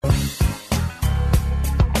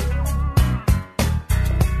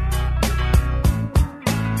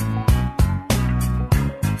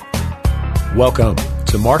Welcome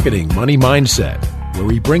to Marketing Money Mindset, where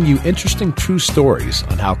we bring you interesting true stories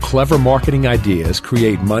on how clever marketing ideas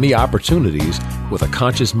create money opportunities with a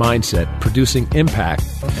conscious mindset, producing impact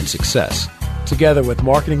and success. Together with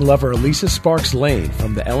marketing lover Elisa Sparks Lane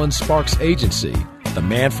from the Ellen Sparks Agency, the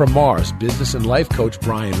man from Mars business and life coach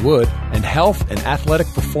Brian Wood, and health and athletic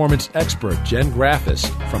performance expert Jen Graffis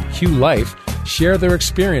from Q Life share their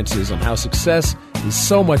experiences on how success is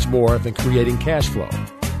so much more than creating cash flow.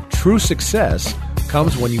 True success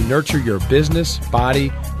comes when you nurture your business,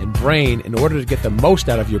 body, and brain in order to get the most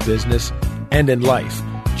out of your business and in life.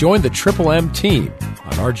 Join the Triple M team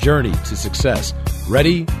on our journey to success.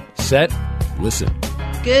 Ready, set, listen.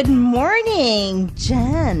 Good morning,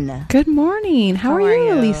 Jen. Good morning. How are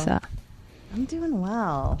you, Lisa? I'm doing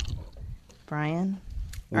well. Brian,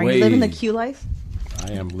 are you living the Q life?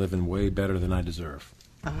 I am living way better than I deserve.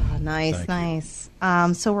 Oh, nice.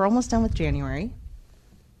 So we're almost done with January.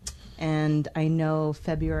 And I know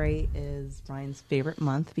February is Brian's favorite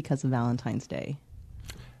month because of Valentine's Day.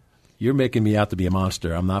 You're making me out to be a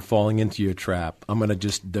monster. I'm not falling into your trap. I'm going to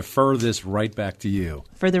just defer this right back to you.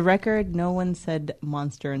 For the record, no one said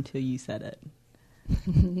monster until you said it.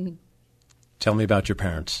 Tell me about your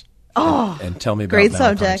parents. Oh, and tell me about great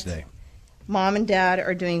Valentine's subject. Day. Mom and Dad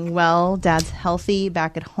are doing well. Dad's healthy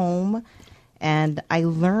back at home. And I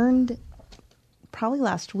learned probably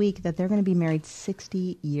last week that they're going to be married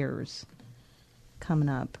 60 years coming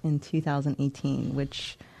up in 2018,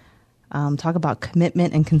 which talk about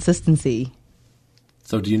commitment and consistency.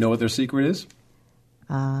 So do you know what their secret is?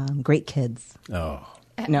 Great kids. Oh.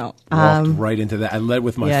 No. Walked right into that. I led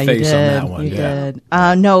with my face on that one. You did.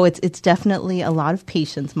 No, it's definitely a lot of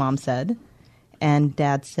patience, Mom said. And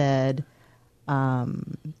Dad said...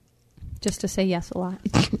 just to say yes a lot.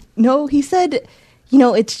 No, he said,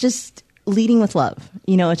 it's just leading with love.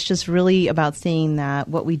 It's just really about seeing that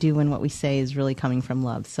what we do and what we say is really coming from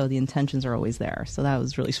love. So the intentions are always there. So that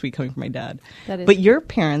was really sweet coming from my dad. That is. But your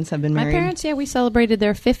parents have been married. My parents, we celebrated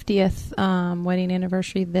their 50th wedding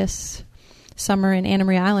anniversary this summer in Anna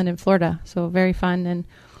Maria Island in Florida. So very fun and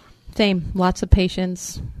same, lots of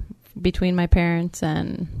patience between my parents.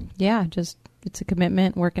 And just it's a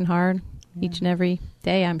commitment, working hard each and every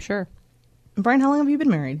day, I'm sure. Brian, how long have you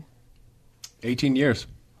been married? 18 years.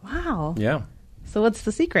 Wow. Yeah. So what's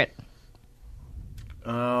the secret?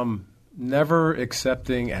 Never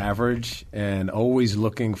accepting average and always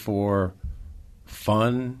looking for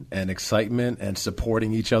fun and excitement and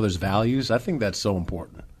supporting each other's values. I think that's so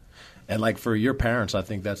important. And like for your parents, I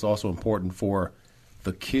think that's also important for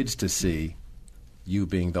the kids to see you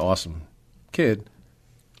being the awesome kid,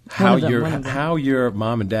 how your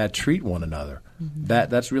mom and dad treat one another. Mm-hmm.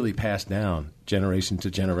 That's really passed down generation to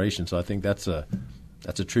generation. So I think that's a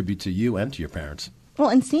tribute to you and to your parents. Well,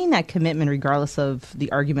 and seeing that commitment, regardless of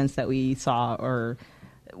the arguments that we saw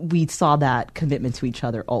that commitment to each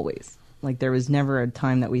other always. Like there was never a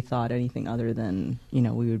time that we thought anything other than, we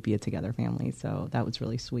would be a together family. So that was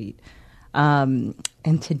really sweet. And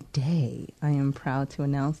today I am proud to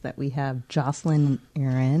announce that we have Jocelyn and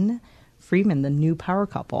Aaron Freeman, the new power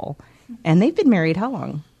couple. And they've been married how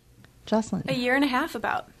long? Jocelyn? A year and a half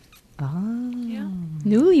about. Oh. Yeah.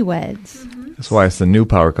 Newlyweds. Mm-hmm. That's why it's the new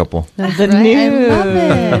power couple. That's the new.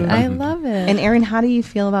 I love it. And Aaron, how do you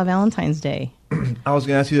feel about Valentine's Day? I was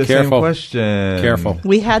going to ask you the same question. Careful.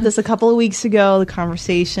 We had this a couple of weeks ago. The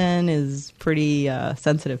conversation is pretty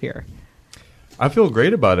sensitive here. I feel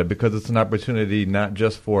great about it because it's an opportunity not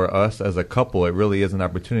just for us as a couple. It really is an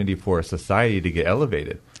opportunity for society to get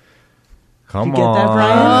elevated. Come on. That,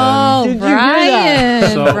 Brian? Did you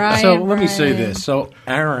hear that? So let me say this. So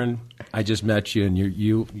Aaron, I just met you, and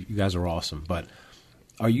you guys are awesome. But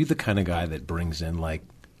are you the kind of guy that brings in like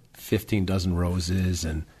 15 dozen roses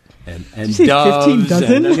and doves? 15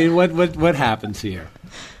 dozen? I mean, what happens here?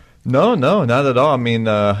 No, not at all. I mean,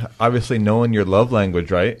 obviously knowing your love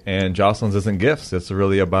language, right? And Jocelyn's isn't gifts. It's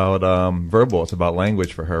really about verbal. It's about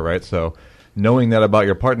language for her, right? So knowing that about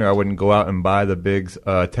your partner, I wouldn't go out and buy the big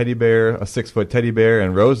teddy bear, a 6-foot teddy bear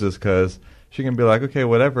and roses, because she can be like, okay,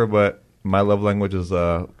 whatever, but my love language is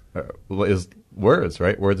words,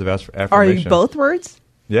 right? Words of affirmation. Are you both words?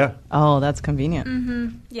 Yeah. Oh, that's convenient.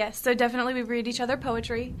 Mm-hmm. Yes, so definitely we read each other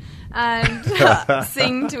poetry and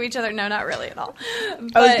sing to each other. No, not really at all.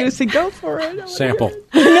 But I was going to say, go for it. Sample.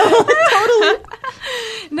 No, totally.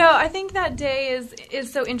 No, I think that day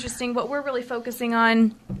is so interesting. What we're really focusing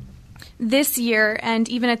on this year, and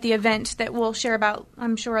even at the event that we'll share about,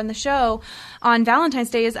 I'm sure, on the show, on Valentine's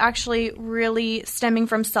Day, is actually really stemming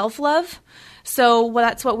from self-love. So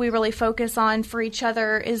that's what we really focus on for each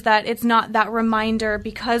other, is that it's not that reminder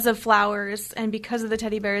because of flowers and because of the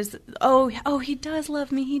teddy bears. Oh, he does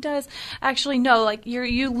love me. He does. Actually, no, like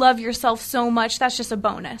you love yourself so much. That's just a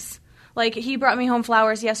bonus. Like, he brought me home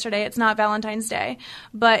flowers yesterday. It's not Valentine's Day,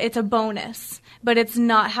 but it's a bonus. But it's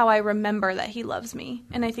not how I remember that he loves me.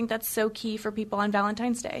 And I think that's so key for people on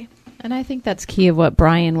Valentine's Day. And I think that's key of what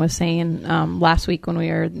Brian was saying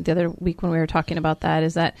the other week when we were talking about that,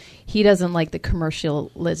 is that he doesn't like the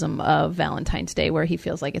commercialism of Valentine's Day, where he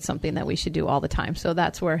feels like it's something that we should do all the time. So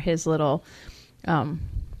that's where his little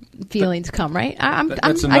feelings come, right?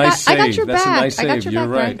 That's a nice save. I got your back. That's a nice I got save. your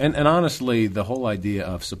You're back, right. Brian. And honestly, the whole idea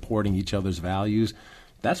of supporting each other's values,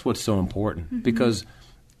 that's what's so important. Because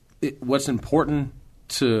what's important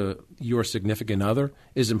to your significant other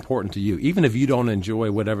is important to you. Even if you don't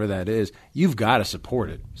enjoy whatever that is, you've got to support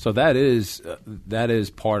it. So that is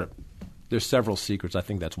part of. There's several secrets. I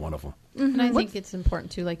think that's one of them. And I think it's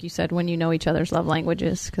important too, like you said, when you know each other's love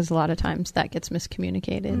languages, because a lot of times that gets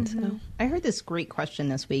miscommunicated. So I heard this great question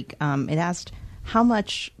this week. It asked, how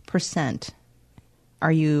much %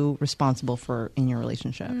 are you responsible for in your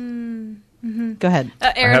relationship? Go ahead.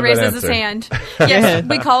 Aaron raises his hand. Yes,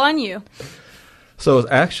 we call on you. So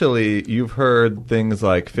actually, you've heard things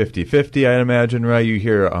like 50-50, I imagine, right? You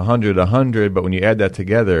hear 100-100, but when you add that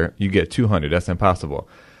together, you get 200. That's impossible.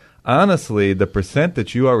 Honestly, the percent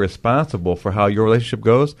that you are responsible for how your relationship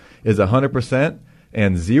goes is 100%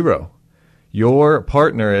 and 0. Your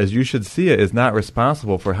partner, as you should see it, is not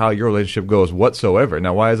responsible for how your relationship goes whatsoever.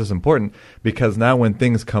 Now, why is this important? Because now when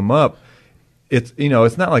things come up, it's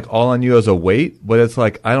not like all on you as a weight, but it's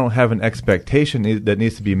like I don't have an expectation that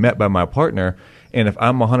needs to be met by my partner. And if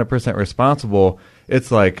I'm 100% responsible,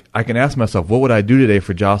 it's like I can ask myself, what would I do today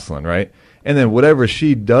for Jocelyn, right? And then whatever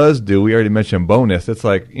she does do, we already mentioned bonus. It's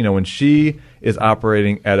like, when she is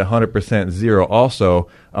operating at 100% 0 also,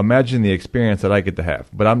 imagine the experience that I get to have.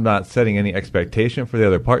 But I'm not setting any expectation for the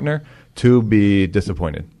other partner to be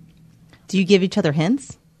disappointed. Do you give each other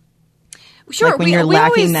hints? Sure. Like when you're we lacking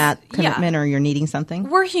always, that commitment or you're needing something?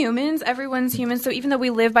 We're humans. Everyone's human. So even though we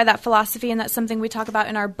live by that philosophy, and that's something we talk about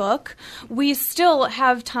in our book, we still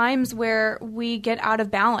have times where we get out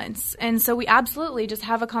of balance. And so we absolutely just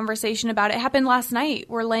have a conversation about it. It happened last night.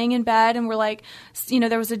 We're laying in bed and we're like,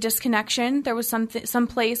 there was a disconnection. There was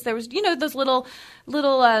someplace, there was, those little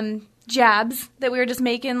jabs that we were just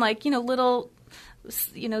making, like, little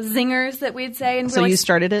zingers that we'd say. And so you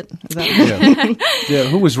started it? Is that yeah,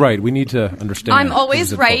 who was right? We need to understand. I'm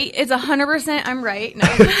always right. It's 100% I'm right.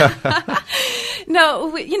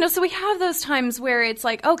 No, so we have those times where it's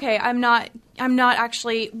like, okay, I'm not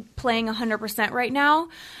actually playing 100% right now.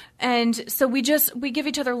 And so we give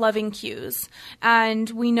each other loving cues, and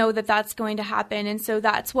we know that that's going to happen. And so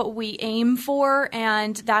that's what we aim for.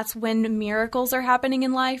 And that's when miracles are happening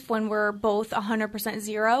in life, when we're both 100%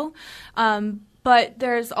 0. But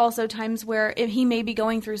there's also times where he may be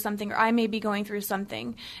going through something, or I may be going through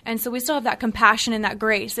something. And so we still have that compassion and that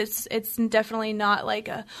grace. It's definitely not like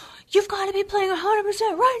you've got to be playing 100%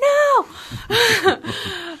 right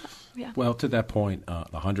now. Yeah. Well, to that point, the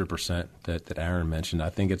 100% that Aaron mentioned, I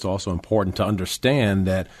think it's also important to understand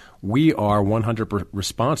that we are 100%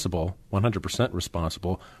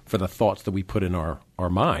 responsible for the thoughts that we put in our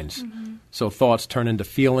minds. Mm-hmm. So thoughts turn into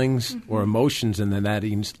feelings or emotions, and then that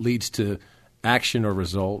leads to action or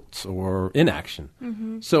results or inaction.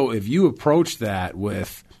 Mm-hmm. So if you approach that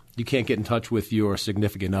with, you can't get in touch with your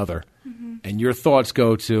significant other, and your thoughts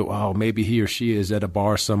go to, oh, maybe he or she is at a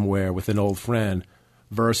bar somewhere with an old friend,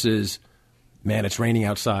 versus, man, it's raining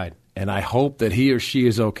outside, and I hope that he or she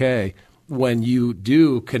is okay. When you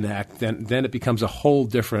do connect, then it becomes a whole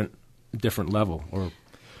different level.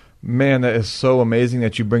 Man, that is so amazing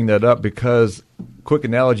that you bring that up, because, quick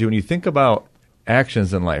analogy, when you think about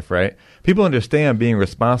actions in life, right? People understand being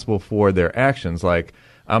responsible for their actions. Like,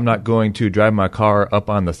 I'm not going to drive my car up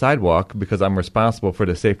on the sidewalk because I'm responsible for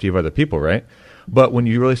the safety of other people, right? But when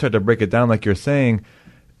you really start to break it down, like you're saying,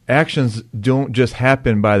 actions don't just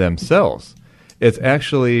happen by themselves. It's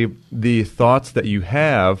actually the thoughts that you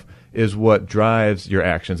have is what drives your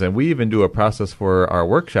actions. And we even do a process for our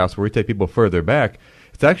workshops where we take people further back.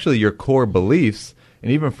 It's actually your core beliefs.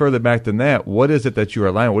 And even further back than that, what is it that you are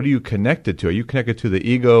aligned? What are you connected to? Are you connected to the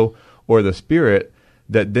ego or the spirit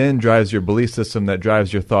that then drives your belief system, that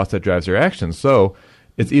drives your thoughts, that drives your actions? So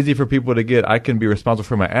it's easy for people to get, I can be responsible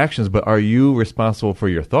for my actions, but are you responsible for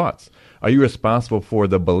your thoughts? Are you responsible for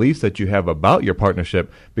the beliefs that you have about your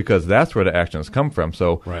partnership? Because that's where the actions come from.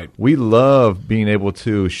 So we love being able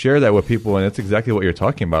to share that with people, and it's exactly what you're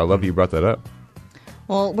talking about. I love you brought that up.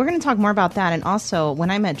 Well, we're going to talk more about that. And also,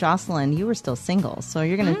 when I met Jocelyn, you were still single. So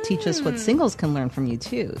you're going to teach us what singles can learn from you,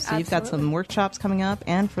 too. So you've got some workshops coming up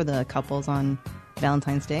and for the couples on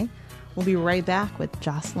Valentine's Day. We'll be right back with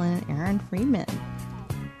Jocelyn and Aaron Friedman.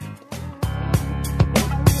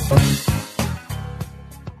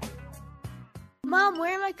 Mom,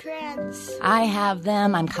 where are my crayons? I have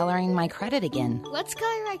them. I'm coloring my credit again. What's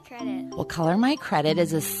Color My Credit? Well, Color My Credit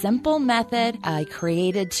is a simple method I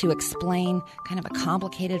created to explain kind of a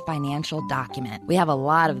complicated financial document. We have a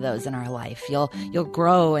lot of those in our life. You'll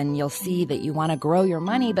grow and you'll see that you want to grow your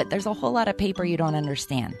money, but there's a whole lot of paper you don't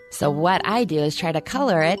understand. So what I do is try to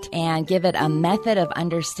color it and give it a method of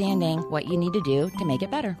understanding what you need to do to make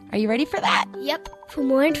it better. Are you ready for that? Yep. For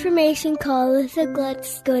more information, call Alyssa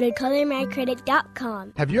Glutz. Go to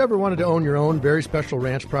colormycredit.com. Have you ever wanted to own your own very special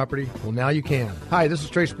ranch property? Well, now you can. Hi, this is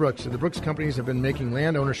Trace Brooks, and the Brooks Companies have been making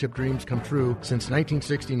land ownership dreams come true since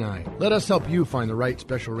 1969. Let us help you find the right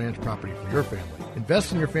special ranch property for your family.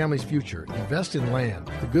 Invest in your family's future. Invest in land.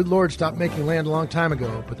 The good Lord stopped making land a long time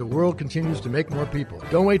ago, but the world continues to make more people.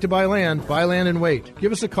 Don't wait to buy land. Buy land and wait.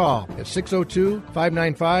 Give us a call at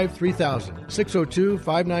 602-595-3000,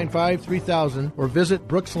 602-595-3000, or visit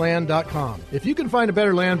brooksland.com. If you can find a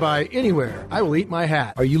better land buy anywhere, I will eat my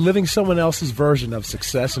hat. Are you living someone else's version of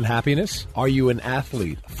success and happiness? Are you an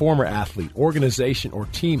athlete, former athlete, organization, or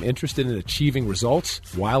team interested in achieving results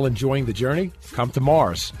while enjoying the journey? Come to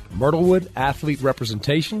Mars, Myrtlewood Athlete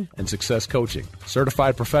Representation and Success Coaching.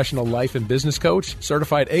 Certified professional life and business coach,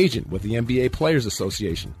 certified agent with the NBA Players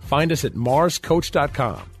Association. Find us at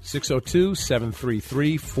marscoach.com.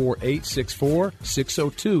 602-733-4864,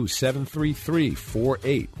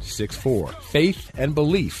 602-733-4864. Faith and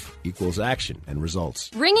belief equals action and results.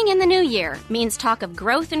 Ringing in the new year means talk of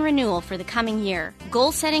growth and renewal for the coming year.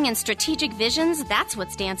 Goal setting and strategic visions, that's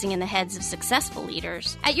what's dancing in the heads of successful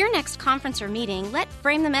leaders. At your next conference or meeting, let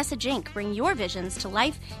Frame the Message Inc. bring your visions to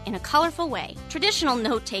life in a colorful way. Traditional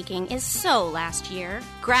note-taking is so last year.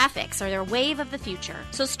 Graphics are their wave of the future.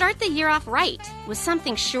 So start the year off right with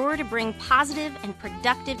something sure to bring positive and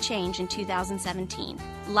productive change in 2017.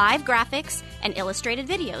 Live graphics and illustrated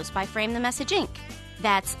videos by Frame the Message Inc.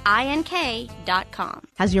 That's INK.com.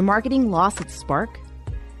 Has your marketing lost its spark?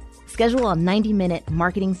 Schedule a 90-minute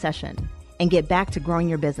marketing session and get back to growing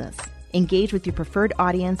your business. Engage with your preferred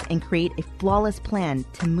audience and create a flawless plan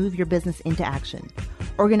to move your business into action.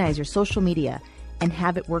 Organize your social media and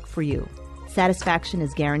have it work for you. Satisfaction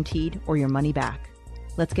is guaranteed or your money back.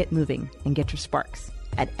 Let's get moving and get your sparks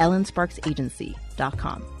at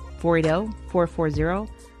ellensparksagency.com.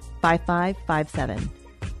 480-440-5557.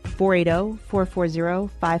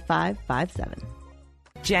 480-440-5557.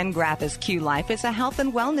 Jen Graffis Q Life is a health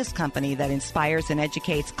and wellness company that inspires and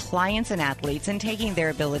educates clients and athletes in taking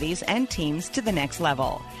their abilities and teams to the next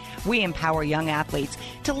level. We empower young athletes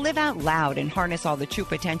to live out loud and harness all the true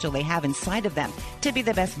potential they have inside of them to be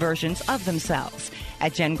the best versions of themselves.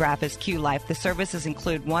 At Jen Graffis Q Life, the services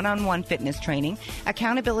include one-on-one fitness training,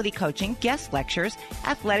 accountability coaching, guest lectures,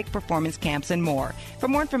 athletic performance camps, and more. For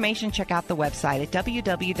more information, check out the website at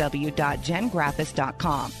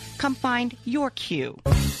www.jengraffis.com. Come find your Q.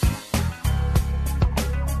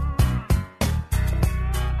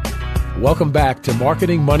 Welcome back to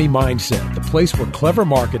Marketing Money Mindset, the place where clever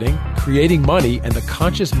marketing, creating money, and the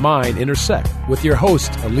conscious mind intersect, with your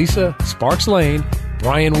hosts, Elisa Sparks Lane,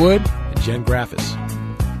 Brian Wood, and Jen Graffis.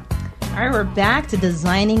 All right, we're back to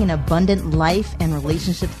designing an abundant life and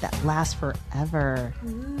relationships that last forever.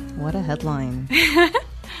 What a headline.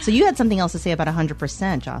 So you had something else to say about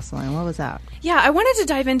 100%, Jocelyn. What was that? Yeah, I wanted to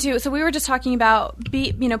dive into, so we were just talking about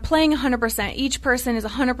playing 100%. Each person is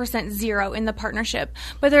 100% zero in the partnership.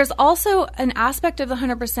 But there's also an aspect of the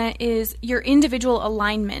 100% is your individual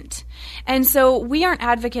alignment. And so we aren't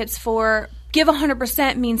advocates for give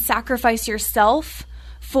 100% means sacrifice yourself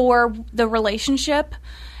for the relationship.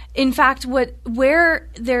 In fact, where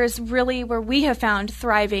we have found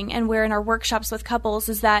thriving and where in our workshops with couples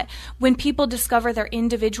is that when people discover their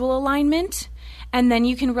individual alignment, and then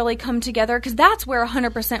you can really come together, because that's where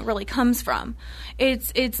 100% really comes from.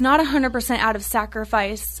 It's not 100% out of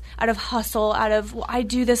sacrifice, out of hustle, out of, well, I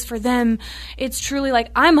do this for them. It's truly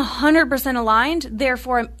like, I'm 100% aligned,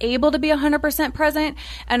 therefore I'm able to be 100% present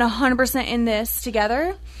and 100% in this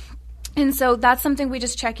together. And so that's something we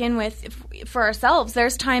just check in with for ourselves.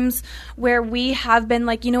 There's times where we have been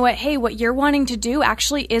like, you know what, hey, what you're wanting to do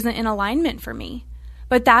actually isn't in alignment for me.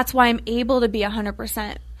 But that's why I'm able to be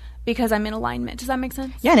 100% because I'm in alignment. Does that make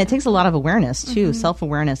sense? Yeah, and it takes a lot of awareness, too,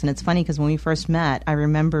 self-awareness. And it's funny because when we first met, I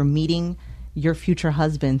remember meeting your future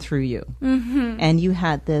husband through you. Mm-hmm. And you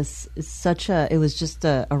had this it was just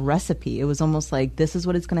a recipe. It was almost like, this is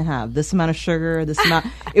what it's going to have. This amount of sugar, this amount.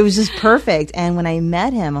 It was just perfect. And when I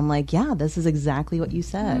met him, I'm like, yeah, this is exactly what you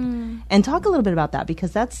said. And talk a little bit about that,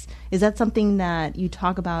 because is that something that you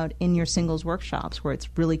talk about in your singles workshops, where it's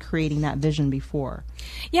really creating that vision before?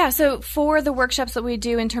 Yeah, so for the workshops that we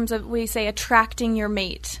do in terms of, we say, attracting your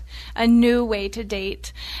mate, a new way to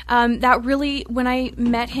date, that really, when I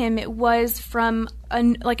met him, it was from a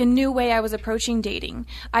new way I was approaching dating.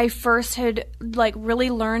 I first had really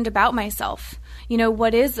learned about myself.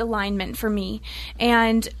 What is alignment for me,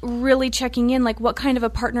 and really checking in, what kind of a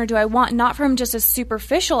partner do I want? Not from just a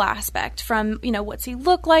superficial aspect, from, what's he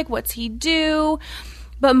look like? What's he do?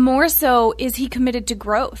 But more so, is he committed to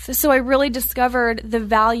growth? So I really discovered the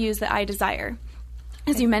values that I desire,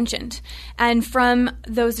 as you mentioned. And from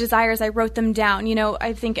those desires, I wrote them down.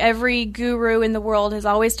 I think every guru in the world has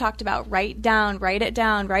always talked about write it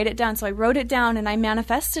down. So I wrote it down and I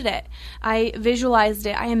manifested it. I visualized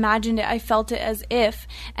it. I imagined it. I felt it as if.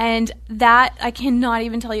 And that, I cannot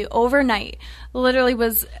even tell you, overnight, literally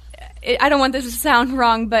was... I don't want this to sound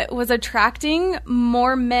wrong, but was attracting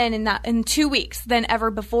more men in 2 weeks than ever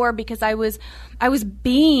before, because I was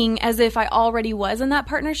being as if I already was in that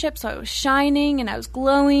partnership. So I was shining and I was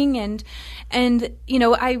glowing, and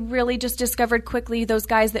I really just discovered quickly those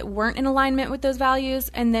guys that weren't in alignment with those values.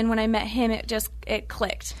 And then when I met him, it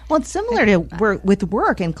clicked. Well, it's similar to with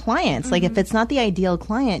work and clients. Mm-hmm. Like, if it's not the ideal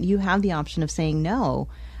client, you have the option of saying no.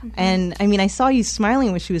 Mm-hmm. And I mean, I saw you smiling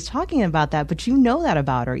when she was talking about that, but you know that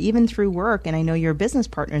about her, even through work, and I know you're business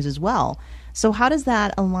partners as well. So how does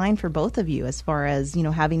that align for both of you, as far as,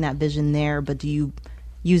 having that vision there, but do you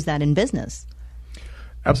use that in business?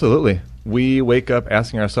 Absolutely. We wake up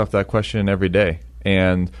asking ourselves that question every day.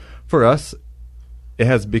 And for us, it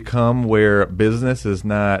has become where business is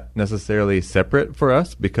not necessarily separate for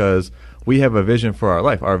us, because we have a vision for our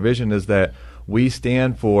life. Our vision is that we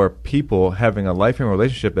stand for people having a life and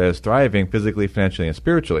relationship that is thriving physically, financially, and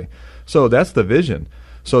spiritually. So that's the vision.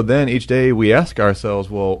 So then each day we ask ourselves,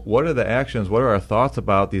 well, what are the actions? What are our thoughts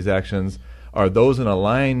about these actions? Is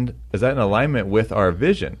that in alignment with our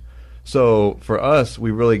vision? So for us,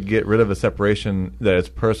 we really get rid of a separation that it's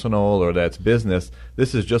personal or that's business.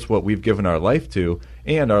 This is just what we've given our life to,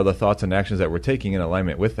 and are the thoughts and actions that we're taking in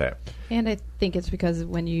alignment with that. And I think it's because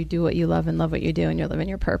when you do what you love and love what you do, and you're living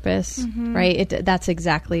your purpose, mm-hmm. right? That's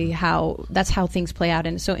exactly how things play out.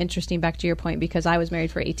 And it's so interesting, back to your point, because I was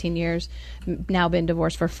married for 18 years, now been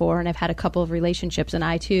divorced for 4, and I've had a couple of relationships, and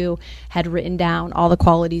I too had written down all the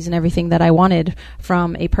qualities and everything that I wanted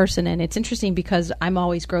from a person. And it's interesting because I'm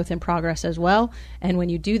always growth in progress as well. And when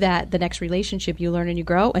you do that, the next relationship, you learn and you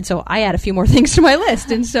grow. And so I add a few more things to my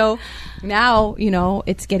list. And so now,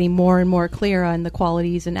 it's getting more and more clear on the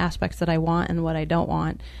qualities and aspects that I want and what I don't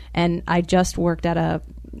want. And I just worked at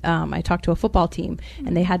I talked to a football team,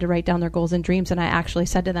 and they had to write down their goals and dreams. And I actually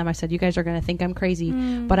said to them, I said, you guys are going to think I'm crazy,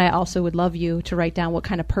 but I also would love you to write down what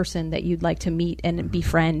kind of person that you'd like to meet and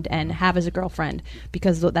befriend and have as a girlfriend,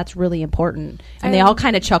 because that's really important. And they all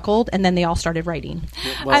kind of chuckled, and then they all started writing.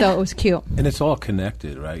 So it was cute. And it's all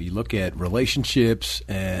connected, right? You look at relationships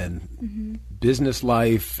and mm-hmm. business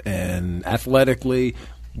life and athletically.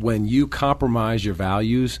 When you compromise your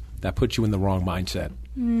values, that puts you in the wrong mindset.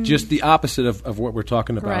 Just the opposite of what we're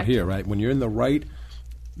talking about Correct. Here, right? When you're in the right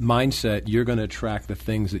mindset, you're going to attract the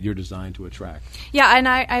things that you're designed to attract. Yeah, and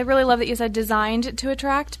I really love that you said designed to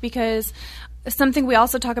attract, because something we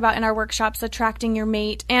also talk about in our workshops, attracting your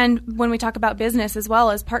mate, and when we talk about business as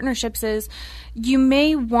well as partnerships, is you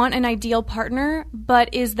may want an ideal partner,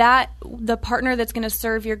 but is that the partner that's going to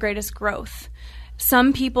serve your greatest growth?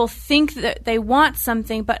 Some people think that they want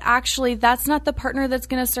something, but actually that's not the partner that's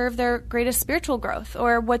going to serve their greatest spiritual growth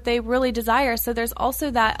or what they really desire. So there's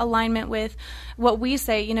also that alignment with what we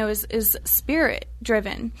say, is spirit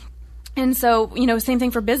driven. And so, same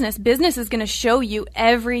thing for business. Business is going to show you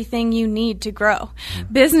everything you need to grow.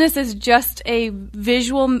 Mm-hmm. Business is just a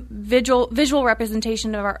visual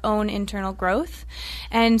representation of our own internal growth.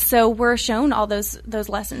 And so we're shown all those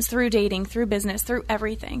lessons through dating, through business, through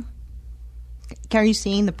everything. Are you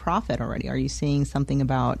seeing the profit already? Are you seeing something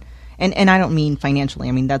about, and I don't mean financially,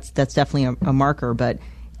 I mean, that's definitely a marker, but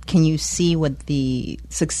can you see what the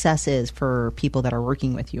success is for people that are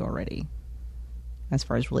working with you already as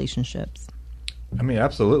far as relationships? I mean,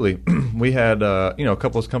 absolutely. We had,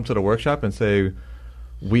 couples come to the workshop and say,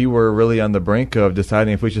 we were really on the brink of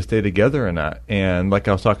deciding if we should stay together or not. And like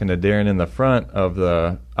I was talking to Darren in the front of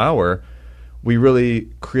the hour, we really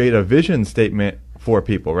create a vision statement for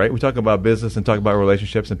people, right? We talk about business and talk about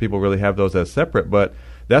relationships, and people really have those as separate, but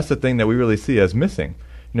that's the thing that we really see as missing.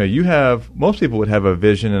 most people would have a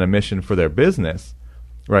vision and a mission for their business,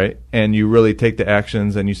 right? And you really take the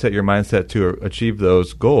actions and you set your mindset to achieve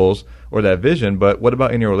those goals or that vision. But what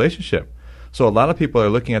about in your relationship? So a lot of people are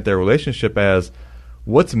looking at their relationship as,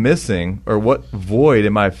 what's missing or what void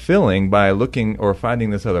am I filling by looking or finding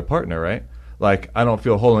this other partner, right? Like, I don't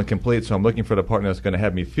feel whole and complete, so I'm looking for the partner that's going to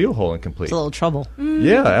have me feel whole and complete. It's a little trouble.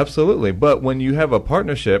 Yeah, absolutely. But when you have a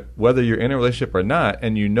partnership, whether you're in a relationship or not,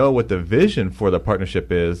 and you know what the vision for the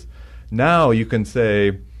partnership is, now you can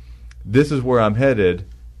say, this is where I'm headed,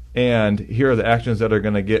 and here are the actions that are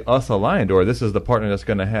going to get us aligned, or this is the partner that's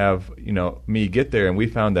going to have me get there. And we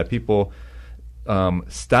found that people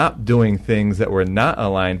stop doing things that were not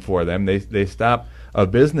aligned for them. They stop a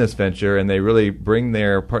business venture and they really bring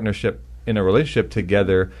their partnership in a relationship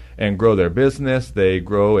together and grow their business. They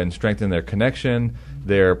grow and strengthen their connection,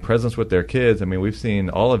 their presence with their kids. I mean, we've seen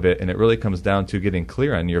all of it, and it really comes down to getting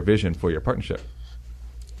clear on your vision for your partnership.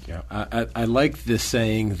 Yeah, I like this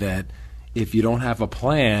saying that if you don't have a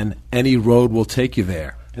plan, any road will take you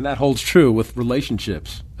there. And that holds true with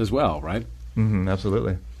relationships as well, right? Mm-hmm,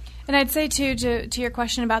 absolutely. And I'd say, too, to your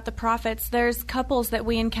question about the prophets, there's couples that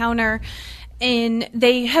we encounter and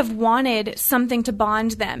they have wanted something to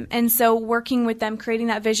bond them. And so working with them, creating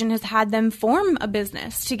that vision has had them form a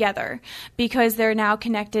business together because they're now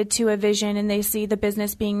connected to a vision and they see the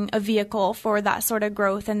business being a vehicle for that sort of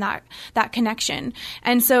growth and that connection.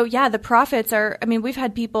 And so, yeah, the prophets we've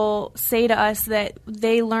had people say to us that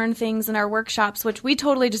they learn things in our workshops, which we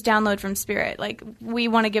totally just download from Spirit. Like, we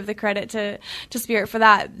want to give the credit to Spirit for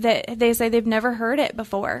that they say they've never heard it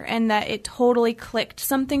before and that it totally clicked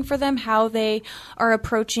something for them, how they are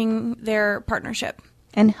approaching their partnership.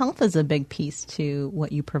 And health is a big piece to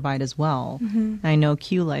what you provide as well. Mm-hmm. I know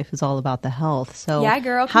Q Life is all about the health. So yeah,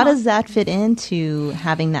 girl, how does that fit into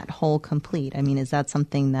having that whole complete? I mean, is that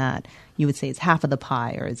something that you would say is half of the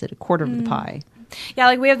pie, or is it a quarter of the pie? Yeah,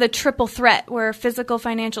 like we have the triple threat. We're physical,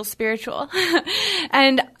 financial, spiritual.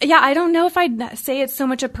 And yeah, I don't know if I'd say it's so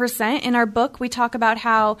much a percent. In our book, we talk about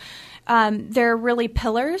how they're really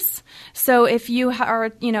pillars. So if you are,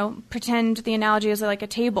 pretend the analogy is like a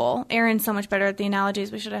table. Aaron's so much better at the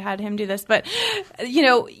analogies. We should have had him do this. But,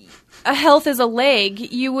 a health is a leg.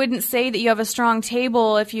 You wouldn't say that you have a strong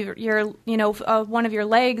table if one of your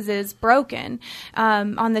legs is broken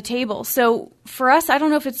on the table. So for us, I don't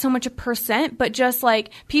know if it's so much a percent, but just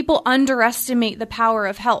like people underestimate the power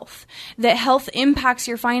of health, that health impacts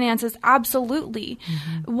your finances. Absolutely.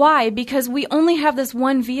 Mm-hmm. Why? Because we only have this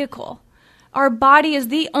one vehicle. Our body is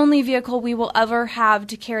the only vehicle we will ever have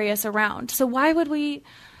to carry us around. So why would we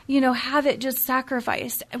have it just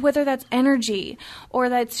sacrificed, whether that's energy or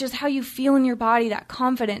that's just how you feel in your body, that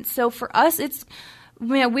confidence. So for us,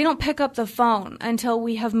 we don't pick up the phone until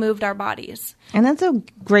we have moved our bodies. And that's a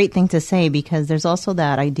great thing to say, because there's also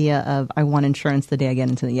that idea of, I want insurance the day I get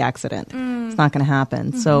into the accident. It's not going to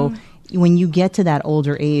happen. Mm-hmm. So when you get to that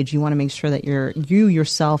older age, you want to make sure that you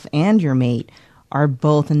yourself and your mate are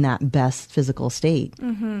both in that best physical state.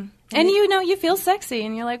 Mm-hmm. And you feel sexy,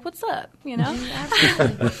 and you're like, "What's up?" Absolutely.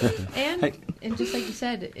 And just like you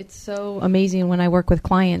said, it's so amazing when I work with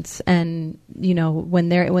clients, and when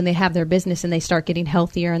they have their business and they start getting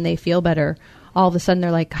healthier and they feel better. All of a sudden,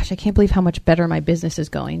 they're like, "Gosh, I can't believe how much better my business is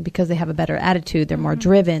going," because they have a better attitude. They're more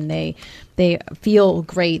driven. They feel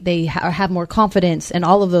great. They have more confidence, and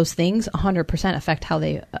all of those things 100% affect how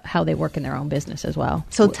they work in their own business as well.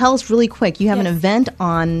 So tell us really quick. You have an event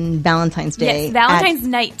on Valentine's Day. Yes, Valentine's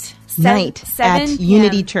night. 7 at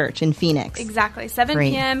Unity Church in Phoenix. Exactly, 7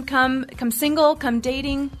 p.m. Come single, come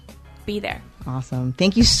dating, be there. Awesome.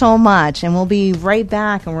 Thank you so much. And we'll be right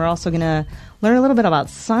back. And we're also going to learn a little bit about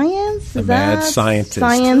science. The mad scientist.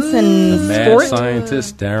 Science and the sport. Mad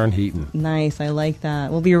scientist, Darren Heaton. Nice. I like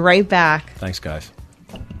that. We'll be right back. Thanks, guys.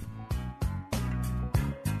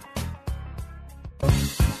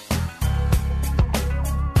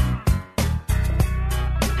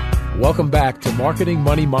 Welcome back to Marketing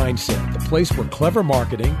Money Mindset, the place where clever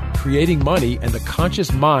marketing, creating money, and the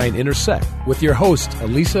conscious mind intersect, with your hosts,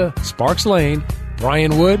 Elisa Sparks Lane,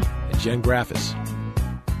 Brian Wood, and Jen Graffis.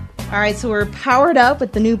 All right, so we're powered up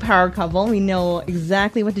with the new power couple. We know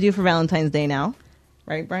exactly what to do for Valentine's Day now.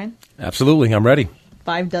 Right, Brian? Absolutely. I'm ready.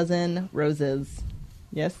 5 dozen roses.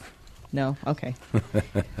 Yes? No? Okay.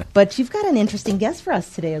 But you've got an interesting guest for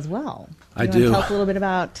us today as well. I do. Tell us a little bit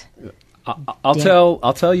about...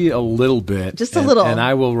 I'll tell you a little bit. Just a little. And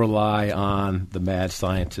I will rely on the mad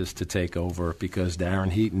scientist to take over, because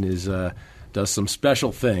Darren Heaton does some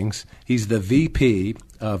special things. He's the VP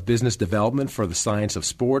of Business Development for the Science of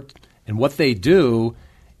Sport. And what they do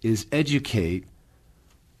is educate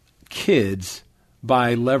kids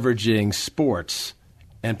by leveraging sports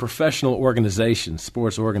and professional organizations,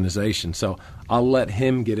 sports organizations. So I'll let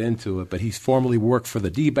him get into it, but he's formerly worked for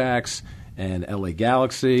the D-backs and LA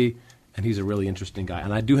Galaxy, and he's a really interesting guy.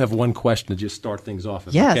 And I do have one question to just start things off.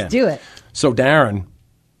 If I can. Yes, do it. So, Darren,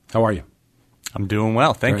 how are you? I'm doing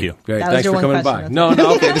well. Thank you. Great. That was Thanks your for one coming by. question. No,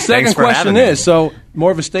 okay. The second Thanks for question having me. is, so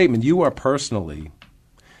more of a statement. You are personally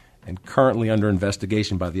and currently under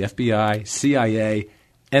investigation by the FBI, CIA,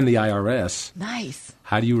 and the IRS. Nice.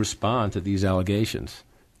 How do you respond to these allegations?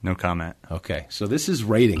 No comment. Okay, so this is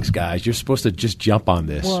ratings, guys. You're supposed to just jump on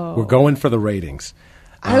this. Whoa. We're going for the ratings.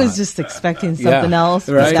 I was just expecting something else.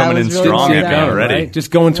 But right. that Coming was in really strong well again done. already. Right?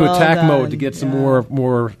 Just go into Well attack done. mode to get some Yeah.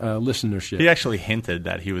 more listenership. He actually hinted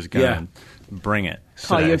that he was going to bring it.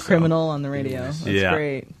 Call today, you a so- criminal on the radio. That's Yeah.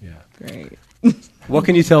 great. Yeah. Great. What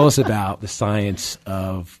can you tell us about the science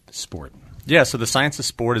of sport? Yeah, so the Science of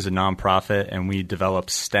Sport is a nonprofit, and we develop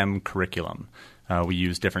STEM curriculum. We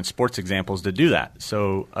use different sports examples to do that.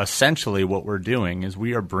 So essentially what we're doing is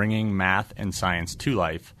we are bringing math and science to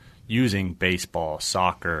life using baseball,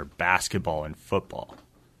 soccer, basketball, and football.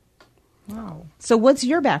 Wow. So what's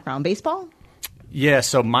your background? Baseball? Yeah,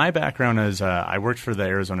 so my background is I worked for the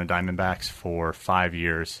Arizona Diamondbacks for 5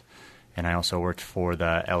 years, and I also worked for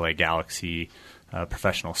the LA Galaxy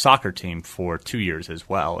professional soccer team for 2 years as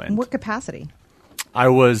well. In And what capacity? I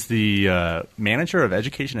was the manager of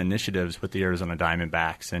education initiatives with the Arizona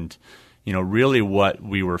Diamondbacks, and really what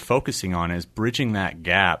we were focusing on is bridging that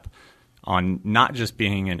gap on not just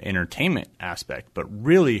being an entertainment aspect, but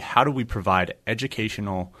really how do we provide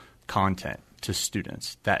educational content to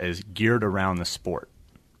students that is geared around the sport.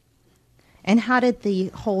 And how did the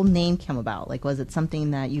whole name come about? Like, was it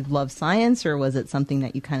something that you loved science, or was it something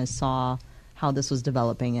that you kind of saw how this was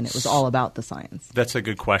developing and it was all about the science? That's a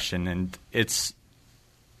good question, and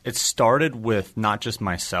it started with not just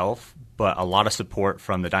myself, but a lot of support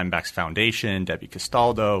from the Diamondbacks Foundation, Debbie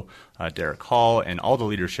Castaldo, Derek Hall, and all the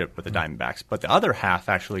leadership with the Diamondbacks. But the other half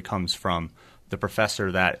actually comes from the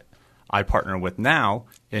professor that I partner with now,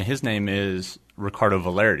 and his name is Ricardo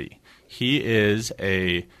Valerdi. He is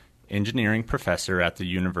a engineering professor at the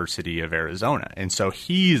University of Arizona, and so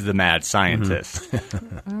he's the mad scientist.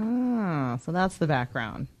 So that's the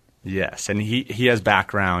background. Yes, and he has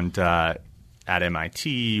background at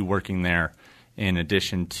MIT, working there, in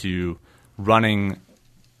addition to running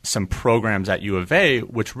some programs at U of A,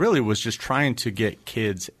 which really was just trying to get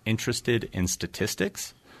kids interested in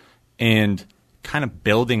statistics and kind of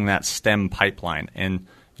building that STEM pipeline. And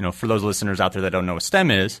for those listeners out there that don't know what STEM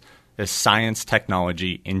is science,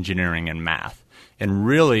 technology, engineering, and math. And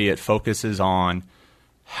really it focuses on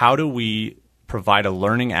how do we provide a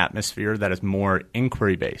learning atmosphere that is more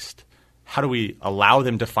inquiry-based. How do we allow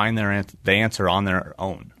them to find the answer on their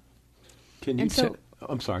own? Can you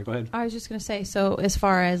I'm sorry, go ahead. I was just going to say, so as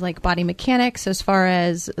far as like body mechanics, as far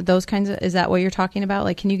as those kinds of, is that what you're talking about?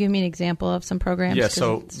 Like, can you give me an example of some programs? Yeah, 'Cause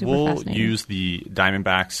so it's super we'll fascinating. use the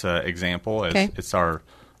Diamondbacks example as it's our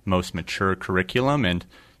most mature curriculum, and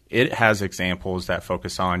it has examples that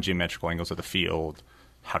focus on geometrical angles of the field,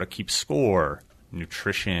 how to keep score,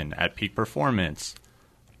 nutrition at peak performance,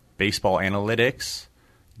 baseball analytics,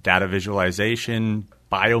 data visualization,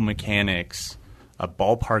 biomechanics,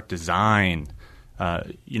 ballpark design,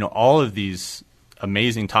 all of these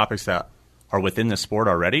amazing topics that are within the sport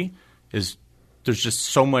already. There's just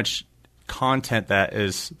so much content that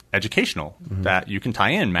is educational that you can tie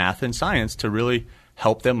in math and science to really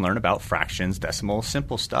help them learn about fractions, decimals,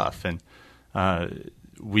 simple stuff. And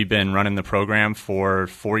we've been running the program for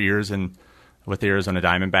 4 years with the Arizona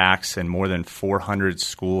Diamondbacks, and more than 400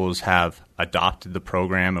 schools have adopted the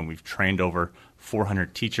program, and we've trained over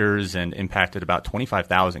 400 teachers and impacted about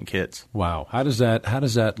 25,000 kids. Wow. How does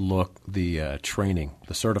that look, the training,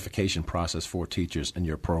 the certification process for teachers in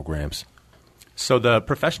your programs? So the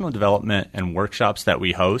professional development and workshops that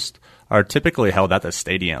we host are typically held at the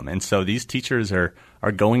stadium. And so these teachers are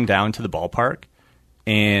going down to the ballpark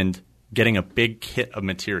and getting a big kit of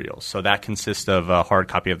materials. So that consists of a hard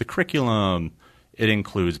copy of the curriculum. It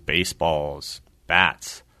includes baseballs,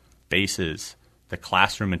 bats, bases, the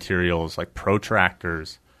classroom materials like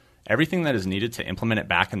protractors, everything that is needed to implement it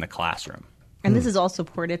back in the classroom. And this is all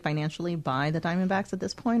supported financially by the Diamondbacks at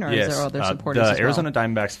this point, or Yes, is there other supporters as the well? Arizona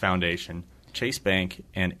Diamondbacks Foundation, Chase Bank,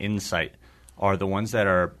 and Insight are the ones that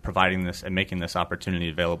are providing this and making this opportunity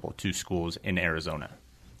available to schools in Arizona.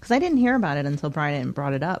 Because I didn't hear about it until Brian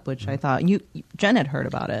brought it up, which I thought Jen had heard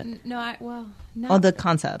about it. No. Oh, the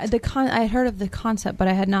concept. I heard of the concept, but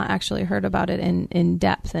I had not actually heard about it in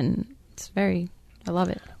depth, and I love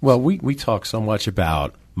it. Well, we talk so much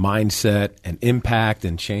about mindset and impact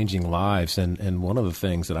and changing lives, and one of the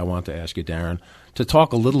things that I want to ask you, Darren, to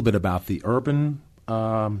talk a little bit about the urban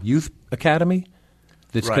youth academy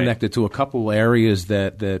that's Right. connected to a couple areas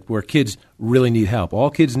that where kids really need help. All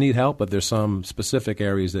kids need help, but there's some specific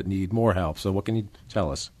areas that need more help. So what can you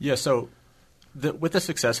tell us? Yeah, so with the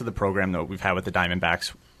success of the program that we've had with the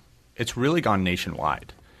Diamondbacks, it's really gone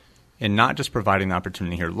nationwide. And not just providing the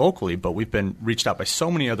opportunity here locally, but we've been reached out by so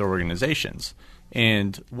many other organizations.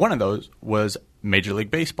 And one of those was Major League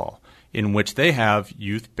Baseball, in which they have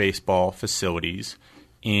youth baseball facilities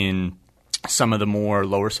in some of the more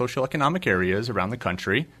lower socioeconomic areas around the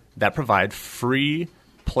country that provide free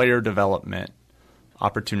player development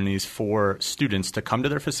opportunities for students to come to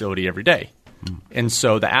their facility every day. And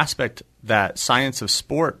so the aspect that Science of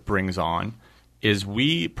Sport brings on is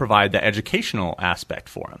we provide the educational aspect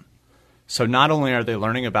for them. So not only are they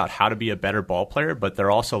learning about how to be a better ball player, but they're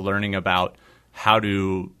also learning about how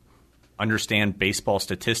to understand baseball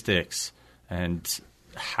statistics and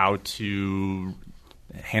how to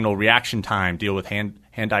handle reaction time, deal with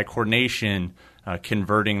hand-eye coordination,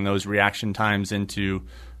 converting those reaction times into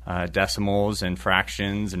decimals and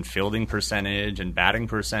fractions and fielding percentage and batting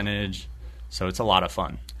percentage. So it's a lot of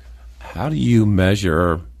fun. How do you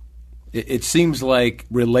measure? It seems like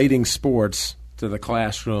relating sports to the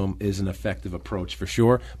classroom is an effective approach for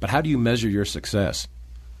sure, but how do you measure your success?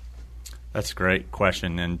 That's a great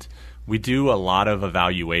question. And we do a lot of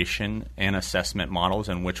evaluation and assessment models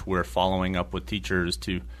in which we're following up with teachers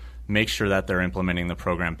to make sure that they're implementing the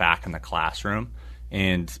program back in the classroom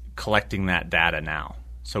and collecting that data now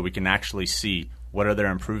so we can actually see what are their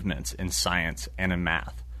improvements in science and in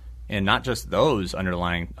math. And not just those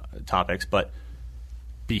underlying topics, but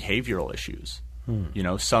behavioral issues. You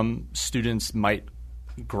know, some students might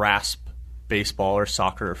grasp baseball or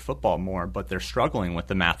soccer or football more, but they're struggling with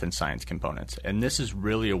the math and science components. And this is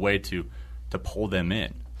really a way to pull them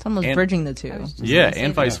in. It's almost bridging the two. Yeah,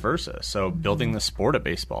 and vice versa. So building the sport of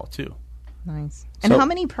baseball, too. Nice. And how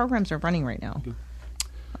many programs are running right now?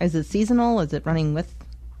 Is it seasonal? Is it running with?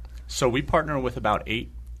 So we partner with about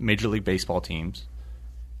 8 Major League Baseball teams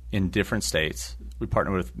in different states. We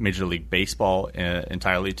partner with Major League Baseball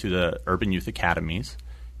entirely to the Urban Youth Academies.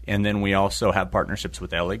 And then we also have partnerships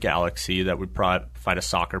with LA Galaxy that would provide a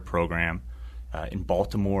soccer program. In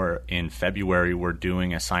Baltimore in February, we're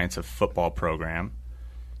doing a Science of Football program.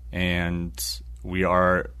 And we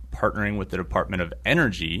are partnering with the Department of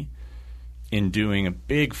Energy in doing a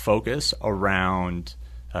big focus around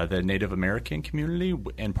the Native American community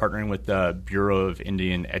and partnering with the Bureau of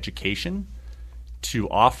Indian Education to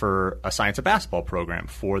offer a Science of Basketball program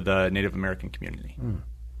for the Native American community.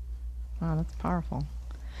 Wow, that's powerful.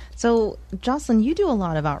 So, Jocelyn, you do a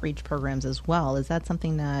lot of outreach programs as well. Is that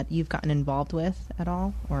something that you've gotten involved with at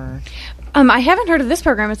all, or? I haven't heard of this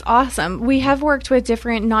program. It's awesome. We have worked with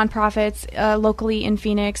different nonprofits locally in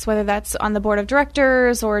Phoenix, whether that's on the board of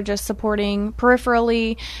directors or just supporting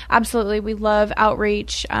peripherally. Absolutely, we love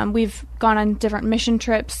outreach. We've gone on different mission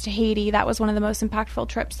trips to Haiti. That was one of the most impactful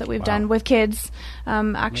trips that we've done with kids,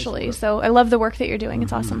 actually. So I love the work that you're doing.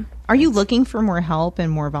 It's awesome. Are you looking for more help and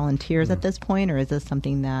more volunteers at this point, or is this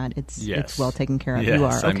something that it's well taken care of? Yes. You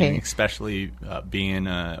are. I Okay. mean, especially being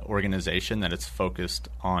an organization that it's focused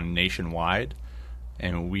on nationwide,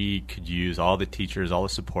 and we could use all the teachers, all the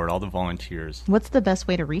support, all the volunteers. What's the best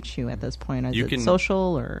way to reach you at this point? Is it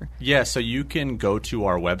social or? Yeah, so you can go to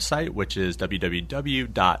our website, which is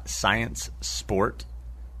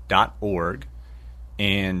www.sciencesport.org,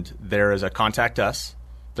 and there is a contact us.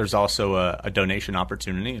 There's also a donation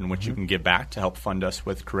opportunity in which you can give back to help fund us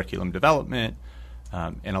with curriculum development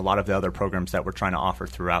and a lot of the other programs that we're trying to offer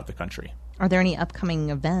throughout the country. Are there any upcoming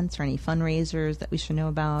events or any fundraisers that we should know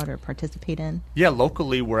about or participate in? Yeah,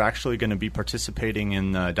 locally we're actually going to be participating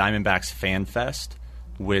in the Diamondbacks Fan Fest,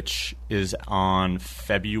 which is on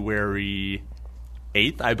February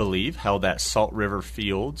 8th, I believe, held at Salt River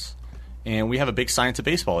Fields. And we have a big Science of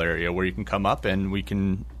Baseball area where you can come up and we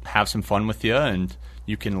can have some fun with you, and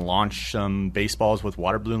you can launch some baseballs with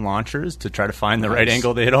water balloon launchers to try to find the right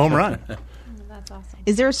angle to hit a home run. That's awesome.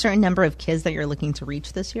 Is there a certain number of kids that you're looking to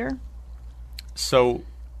reach this year? So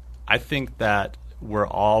I think that we're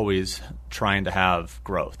always trying to have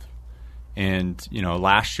growth. And, you know,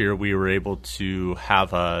 last year we were able to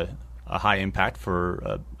have a high impact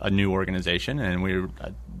for a new organization, and we were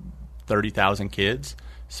 30,000 kids.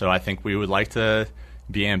 So I think we would like to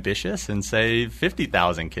be ambitious and say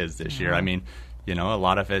 50,000 kids this year. I mean, you know, a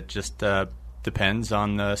lot of it just depends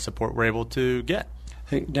on the support we're able to get.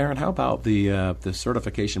 Hey, Darren, how about the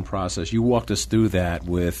certification process? You walked us through that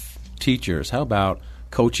with teachers. How about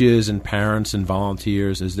coaches and parents and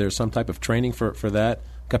volunteers? Is there some type of training for that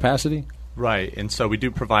capacity? Right, and so we do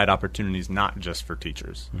provide opportunities not just for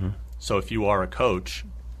teachers. So if you are a coach,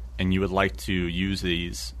 and you would like to use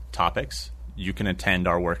these topics, you can attend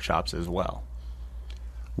our workshops as well.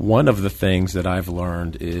 One of the things that I've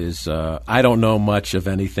learned is I don't know much of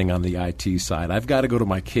anything on the IT side. I've got to go to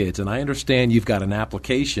my kids, and I understand you've got an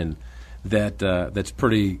application that's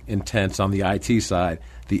pretty intense on the IT side.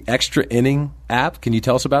 The Extra Inning app, can you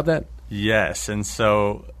tell us about that? Yes, and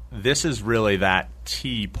so this is really that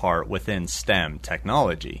T part within STEM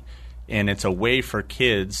technology. And it's a way for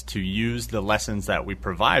kids to use the lessons that we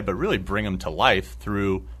provide, but really bring them to life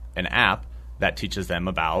through an app that teaches them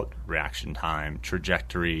about reaction time,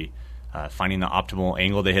 trajectory, finding the optimal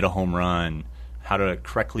angle to hit a home run, how to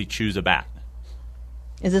correctly choose a bat.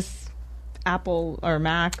 Is this Apple or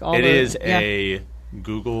Mac? It is a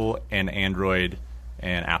Google and Android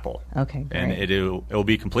and Apple. Okay, great. And it'll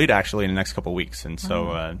be complete actually in the next couple of weeks. And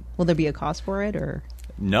so, will there be a cost for it, or?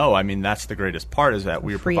 No, I mean that's the greatest part is that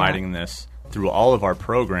we are providing this through all of our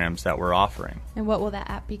programs that we're offering. And what will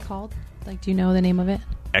that app be called? Like, do you know the name of it?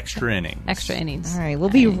 Extra Innings. Extra Innings. All right, we'll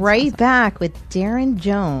be right back with Darren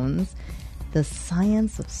Jones, The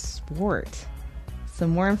Science of Sport.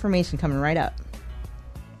 Some more information coming right up.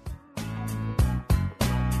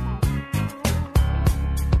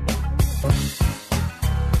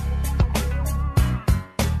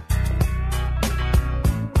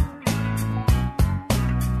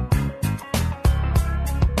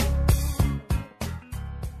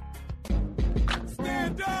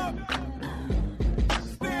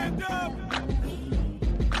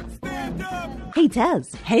 Hey, Des.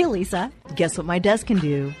 Hey, Lisa. Guess what my desk can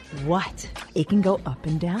do? What? It can go up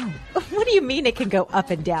and down. What do you mean it can go up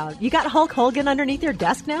and down? You got Hulk Hogan underneath your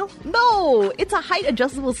desk now? No, it's a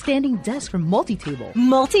height-adjustable standing desk from Multi-Table.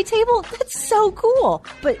 Multi-Table? That's so cool.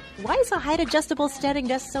 But why is a height-adjustable standing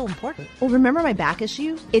desk so important? Well, remember my back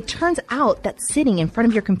issue? It turns out that sitting in front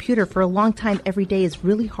of your computer for a long time every day is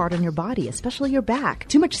really hard on your body, especially your back.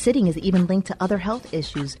 Too much sitting is even linked to other health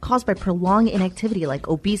issues caused by prolonged inactivity like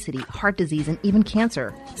obesity, heart disease, and even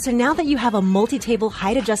cancer. So now that you have a Multi-Table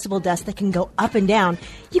height-adjustable desk that can go up and down,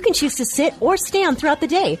 you can choose to sit or stand throughout the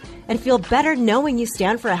day and feel better knowing you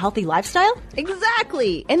stand for a healthy lifestyle?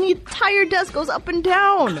 Exactly! And the entire desk goes up and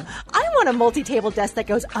down! I want a Multi-Table desk that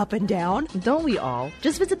goes up and down. Don't we all?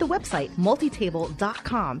 Just visit the website,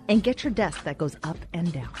 multitable.com, and get your desk that goes up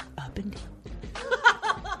and down. Up and down.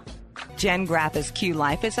 Jen Graffis Q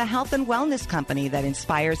Life is a health and wellness company that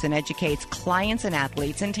inspires and educates clients and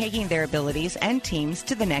athletes in taking their abilities and teams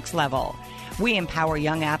to the next level. We empower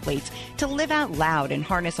young athletes to live out loud and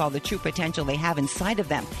harness all the true potential they have inside of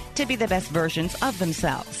them to be the best versions of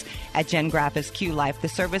themselves. At Jen Graffis Q Life, the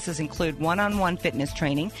services include one-on-one fitness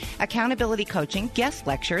training, accountability coaching, guest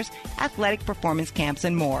lectures, athletic performance camps,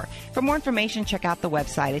 and more. For more information, check out the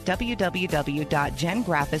website at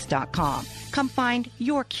www.jengraffis.com. Come find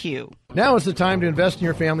your Q. Now is the time to invest in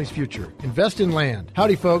your family's future. Invest in land.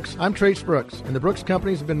 Howdy, folks. I'm Trace Brooks, and the Brooks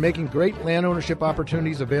Companies have been making great land ownership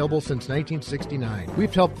opportunities available since 1969.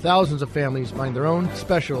 We've helped thousands of families find their own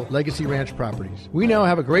special legacy ranch properties. We now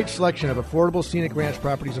have a great selection of affordable scenic ranch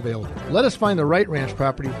properties available. Let us find the right ranch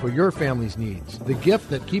property for your family's needs. The gift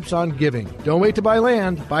that keeps on giving. Don't wait to buy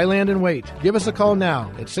land. Buy land and wait. Give us a call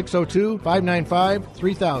now at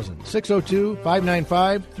 602-595-3000.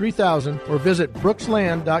 602-595-3000 or visit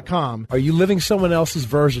brooksland.com. Are you living someone else's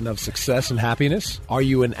version of success and happiness? Are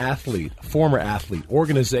you an athlete, former athlete,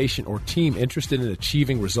 organization, or team interested in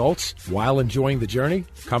achieving results while enjoying the journey?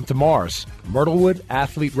 Come to Mars, Myrtlewood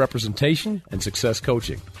Athlete Representation and Success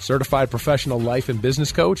Coaching. Certified professional life and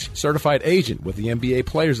business coach, certified agent with the NBA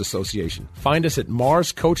Players Association. Find us at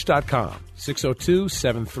marscoach.com.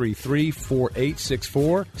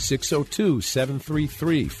 602-733-4864,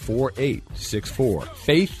 602-733-4864.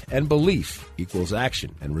 Faith and belief equals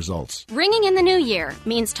action and results. Ringing in the new year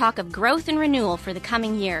means talk of growth and renewal for the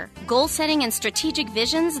coming year. Goal setting and strategic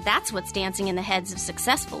visions, that's what's dancing in the heads of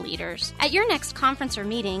successful leaders. At your next conference or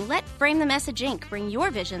meeting, let Frame the Message Inc. bring your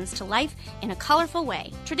visions to life in a colorful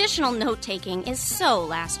way. Traditional note-taking is so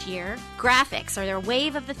last year. Graphics are their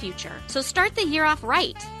wave of the future. So start the year off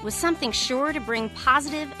right with something sure to bring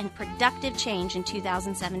positive and productive change in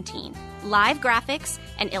 2017. Live graphics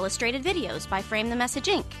and illustrated videos by Frame the Message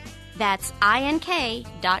Inc. That's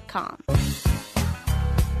INK.com.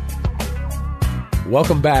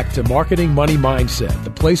 Welcome back to Marketing Money Mindset, the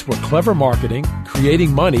place where clever marketing,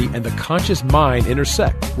 creating money, and the conscious mind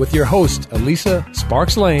intersect, with your hosts, Elisa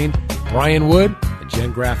Sparks Lane, Brian Wood, and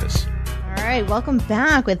Jen Graffis. All right, welcome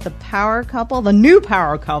back with the power couple, the new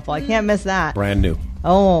power couple. I can't miss that. Brand new.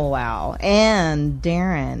 Oh, wow. And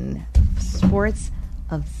Darren, Science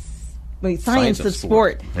of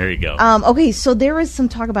Sport. There you go. Okay, so there was some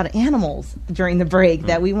talk about animals during the break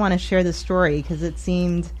that we want to share the story because it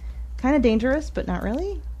seemed kind of dangerous, but not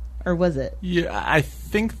really? Or was it? Yeah, I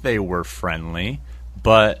think they were friendly,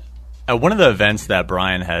 but at one of the events that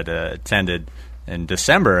Brian had attended in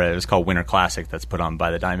December, it was called Winter Classic, that's put on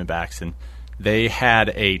by the Diamondbacks, and they had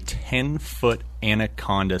a 10-foot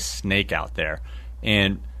anaconda snake out there.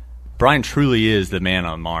 And Brian truly is the man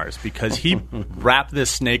on Mars, because he wrapped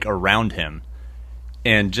this snake around him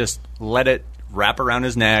and just let it wrap around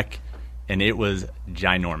his neck, and it was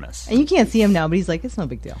ginormous. And you can't see him now, but he's like, it's no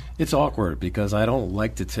big deal. It's awkward because I don't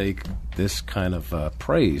like to take this kind of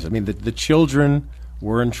praise. I mean, the children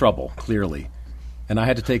were in trouble, clearly, and I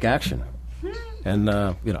had to take action. And,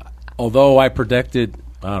 although I predicted,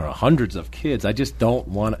 hundreds of kids, I just don't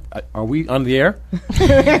want to. Are we on the air?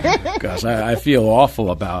 Gosh, I feel awful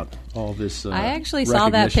about all this I actually saw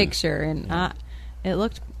that picture, and it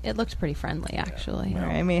looked pretty friendly, actually. All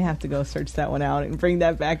right, I may have to go search that one out and bring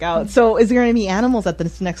that back out. So is there going to be animals at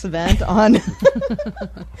this next event on?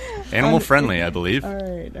 Animal friendly, I believe. All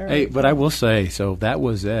right. Hey, but I will say, so that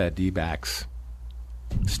was at D-backs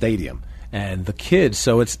Stadium. And the kids,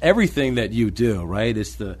 so it's everything that you do, right?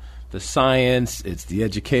 It's the science, it's the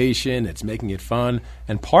education, it's making it fun.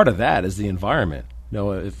 And part of that is the environment.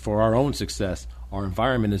 For our own success, our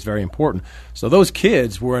environment is very important. So those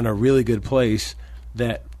kids were in a really good place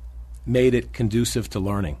that made it conducive to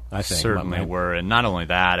learning, I think. Certainly were. And not only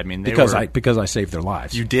that, I mean, because I saved their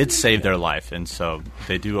lives. You did save their life, and so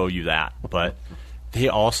they do owe you that. But they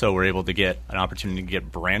also were able to get an opportunity to get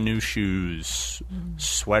brand new shoes,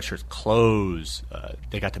 sweatshirts, clothes.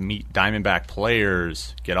 They got to meet Diamondback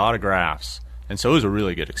players, get autographs. And so it was a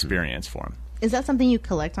really good experience for them. Is that something you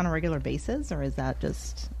collect on a regular basis, or is that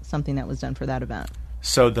just something that was done for that event?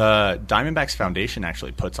 So the Diamondbacks Foundation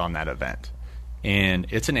actually puts on that event. And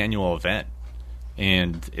it's an annual event.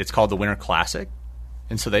 And it's called the Winter Classic.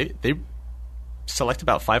 And so they select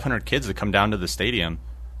about 500 kids to come down to the stadium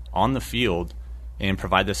on the field and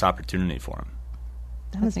provide this opportunity for them.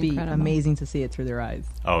 That must be amazing to see it through their eyes.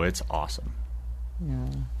 Oh, it's awesome. Yeah.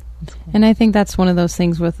 And I think that's one of those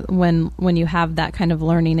things with when you have that kind of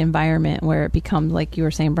learning environment where it becomes, like you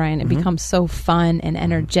were saying, Brian, it becomes so fun and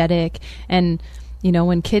energetic. And,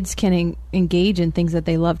 when kids can engage in things that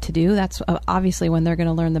they love to do, that's obviously when they're going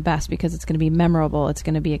to learn the best, because it's going to be memorable, it's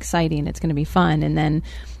going to be exciting, it's going to be fun. And then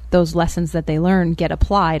those lessons that they learn get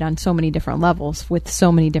applied on so many different levels with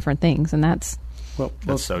so many different things. And that's so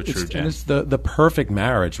true, Jen. And it's the perfect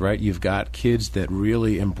marriage, right? You've got kids that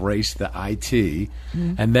really embrace the IT,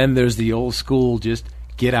 and then there's the old school, just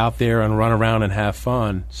get out there and run around and have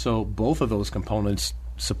fun. So both of those components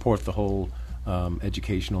support the whole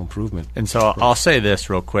educational improvement. And so I'll say this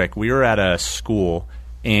real quick. We were at a school,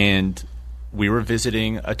 and we were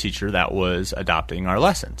visiting a teacher that was adopting our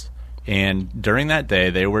lessons. And during that day,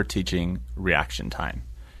 they were teaching reaction time.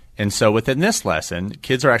 And so within this lesson,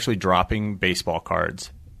 kids are actually dropping baseball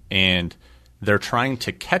cards, and they're trying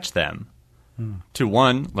to catch them to,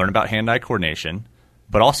 one, learn about hand-eye coordination,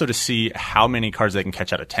 but also to see how many cards they can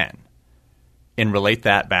catch out of 10 and relate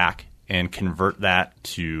that back and convert that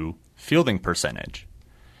to fielding percentage.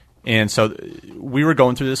 And so we were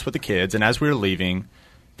going through this with the kids, and as we were leaving,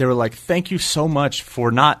 they were like, thank you so much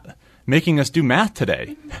for not making us do math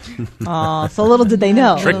today. Oh, so little did they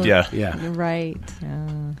know. Tricked you. Yeah. Right.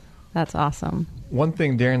 That's awesome. One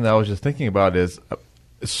thing, Darren, that I was just thinking about is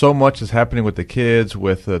so much is happening with the kids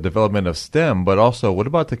with the development of STEM, but also what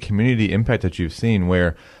about the community impact that you've seen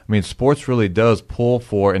where, sports really does pull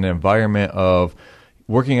for an environment of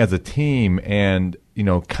working as a team and,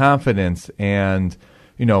 confidence and,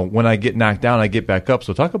 when I get knocked down, I get back up.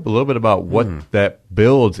 So talk a little bit about what that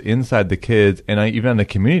builds inside the kids and even in the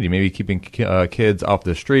community, maybe keeping kids off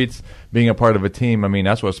the streets, being a part of a team.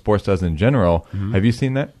 That's what sports does in general. Have you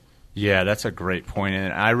seen that? Yeah, that's a great point.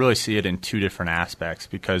 And I really see it in two different aspects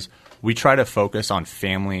because we try to focus on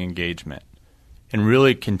family engagement and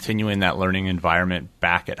really continuing that learning environment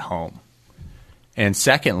back at home. And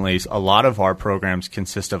secondly, a lot of our programs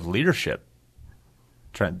consist of leadership,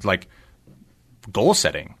 like goal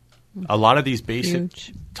setting. A lot of these basic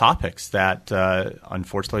topics that,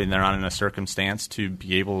 unfortunately, they're not in a circumstance to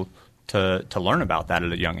be able to learn about that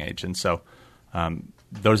at a young age. And so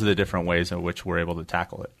those are the different ways in which we're able to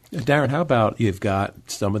tackle it. Darren, how about you've got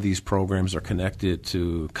some of these programs are connected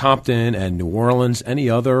to Compton and New Orleans. Any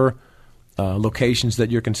other locations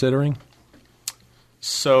that you're considering?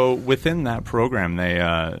 So within that program, they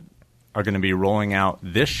are going to be rolling out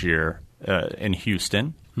this year in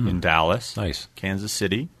Houston, in Dallas, Kansas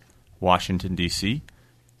City, Washington, D.C.,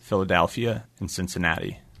 Philadelphia, and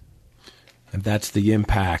Cincinnati. And that's the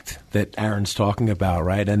impact that Aaron's talking about,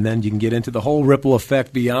 right? And then you can get into the whole ripple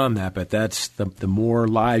effect beyond that, but that's the more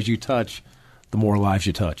lives you touch, the more lives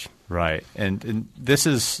you touch. Right. And this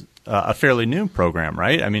is a fairly new program,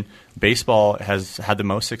 right? I mean, baseball has had the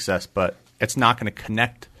most success, but it's not going to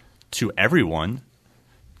connect to everyone.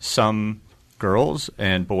 Some girls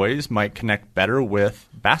and boys might connect better with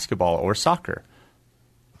basketball or soccer.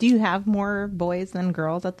 Do you have more boys than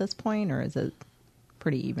girls at this point, or is it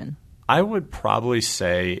pretty even? I would probably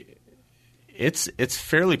say it's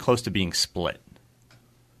fairly close to being split.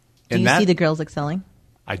 Do you see the girls excelling?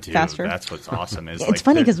 I do. Faster? That's what's awesome. Is it's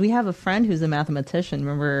funny because we have a friend who's a mathematician.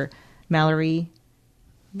 Remember Mallory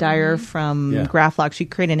Dyer from GraphLock? She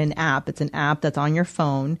created an app. It's an app that's on your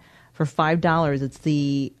phone for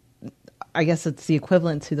 $5. I guess it's the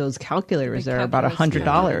equivalent to those calculators that are about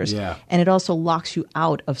 $100. Yeah. And it also locks you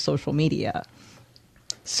out of social media.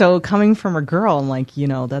 So coming from a girl, I'm like,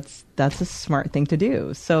 that's a smart thing to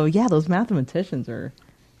do. So yeah, those mathematicians are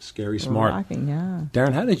scary smart. Rocking, yeah.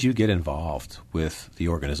 Darren, how did you get involved with the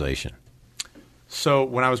organization? So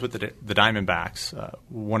when I was with the Diamondbacks,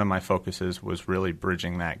 one of my focuses was really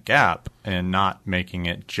bridging that gap and not making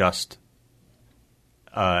it just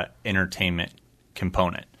entertainment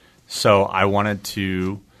component. So I wanted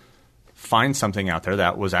to find something out there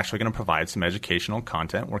that was actually going to provide some educational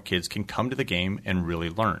content where kids can come to the game and really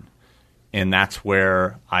learn. And that's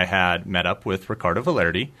where I had met up with Ricardo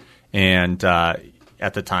Valerdi. And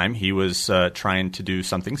at the time, he was trying to do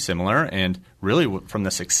something similar. And really, from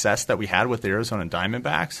the success that we had with the Arizona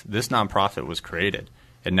Diamondbacks, this nonprofit was created.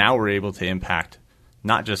 And now we're able to impact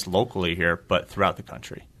not just locally here, but throughout the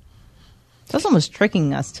country. That's almost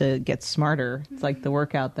tricking us to get smarter. It's like the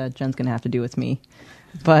workout that Jen's going to have to do with me.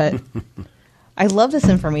 But I love this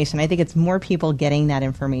information. I think it's more people getting that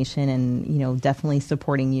information and, definitely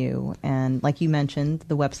supporting you. And like you mentioned,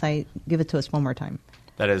 the website, give it to us one more time.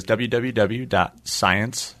 That is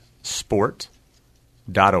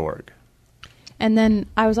www.sciencesport.org. And then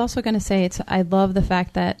I was also going to say, I love the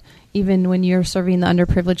fact that even when you're serving the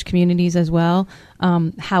underprivileged communities as well,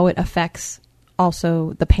 how it affects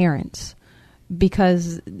also the parents.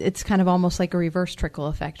 Because it's kind of almost like a reverse trickle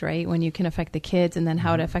effect, right? When you can affect the kids and then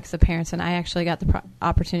how it affects the parents. And I actually got the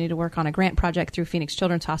opportunity to work on a grant project through Phoenix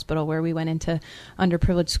Children's Hospital where we went into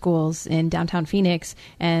underprivileged schools in downtown Phoenix,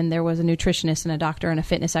 and there was a nutritionist and a doctor and a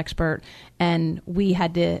fitness expert, and we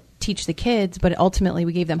had to teach the kids, but ultimately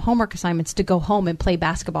we gave them homework assignments to go home and play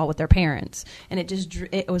basketball with their parents. And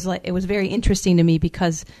it was very interesting to me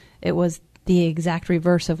because it was the exact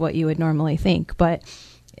reverse of what you would normally think. But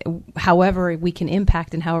however we can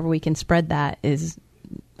impact and however we can spread that is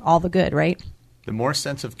all the good, right? The more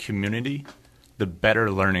sense of community, the better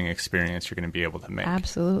learning experience you're going to be able to make.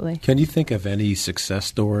 Absolutely. Can you think of any success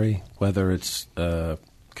story, whether it's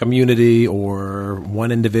community or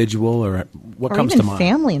one individual, or what comes to mind? Or even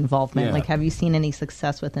family involvement. Yeah. Like, have you seen any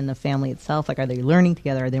success within the family itself? Like, are they learning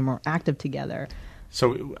together? Are they more active together?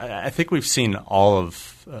 So I think we've seen all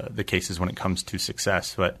of the cases when it comes to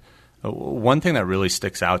success, but one thing that really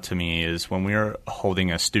sticks out to me is when we were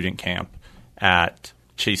holding a student camp at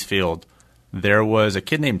Chase Field, there was a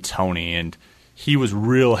kid named Tony, and he was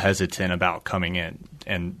real hesitant about coming in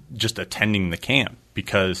and just attending the camp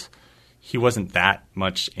because he wasn't that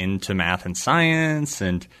much into math and science,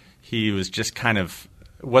 and he was just kind of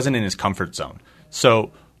wasn't in his comfort zone.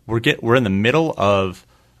 So we're in the middle of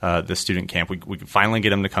the student camp. We finally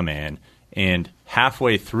get him to come in, and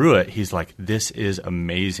halfway through it, he's like, "This is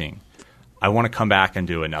amazing. I want to come back and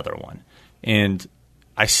do another one." And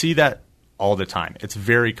I see that all the time. It's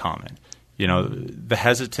very common. The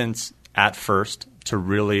hesitance at first to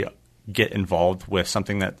really get involved with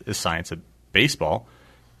something that is science of baseball.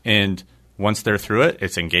 And once they're through it,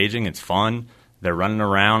 it's engaging, it's fun. They're running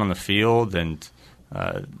around on the field, and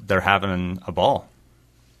they're having a ball.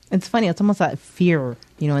 It's funny. It's almost that fear,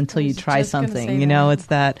 until you try something. It's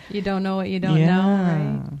that you don't know what you don't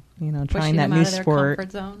know, right? Trying that new sport.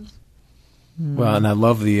 Comfort zones. Well, and I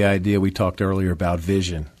love the idea we talked earlier about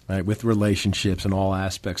vision, right, with relationships and all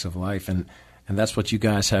aspects of life, and that's what you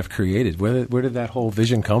guys have created. Where did that whole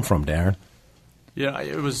vision come from, Darren? Yeah,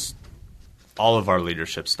 it was all of our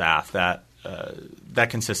leadership staff. That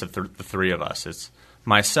consists of the three of us. It's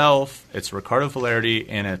myself, it's Ricardo Valerdi,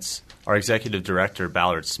 and it's our executive director,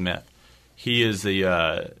 Ballard Smith. He is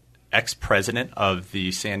the ex-president of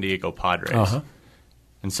the San Diego Padres. Uh-huh.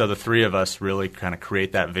 And so the three of us really kind of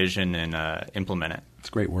create that vision and implement it.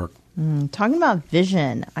 It's great work. Talking about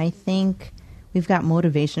vision, I think we've got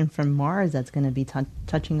motivation from Mars that's going to be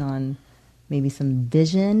touching on maybe some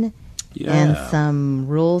vision and some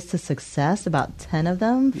rules to success, about 10 of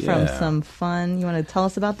them from some fun. You want to tell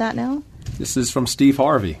us about that now? This is from Steve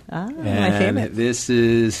Harvey. My favorite. This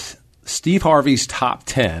is Steve Harvey's top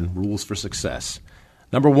 10 rules for success.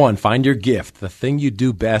 Number 1, find your gift, the thing you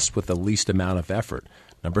do best with the least amount of effort.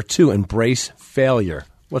 Number 2, embrace failure.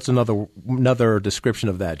 What's another description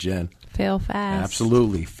of that, Jen? Fail fast.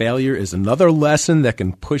 Absolutely. Failure is another lesson that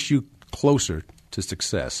can push you closer to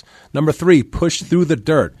success. Number 3, push through the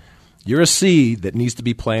dirt. You're a seed that needs to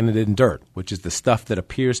be planted in dirt, which is the stuff that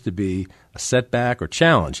appears to be a setback or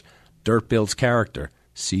challenge. Dirt builds character.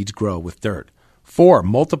 Seeds grow with dirt. 4,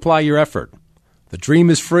 multiply your effort. The dream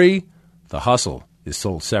is free. The hustle is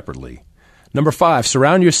sold separately. Number 5,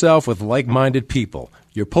 surround yourself with like-minded people.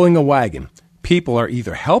 You're pulling a wagon. People are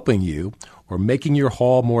either helping you or making your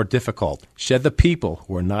haul more difficult. Shed the people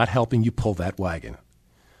who are not helping you pull that wagon.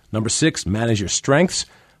 Number 6, manage your strengths.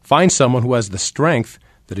 Find someone who has the strength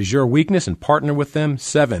that is your weakness and partner with them.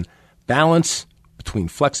 7, balance between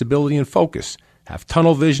flexibility and focus. Have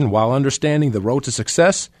tunnel vision while understanding the road to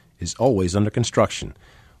success is always under construction.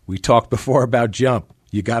 We talked before about jump.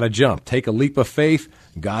 You got to jump. Take a leap of faith.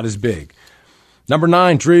 God is big. Number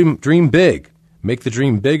 9, dream big. Make the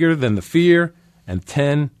dream bigger than the fear. And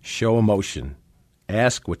 10, show emotion.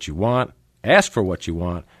 Ask what you want. Ask for what you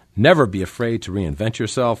want. Never be afraid to reinvent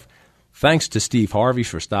yourself. Thanks to Steve Harvey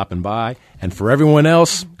for stopping by. And for everyone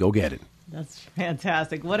else, go get it. That's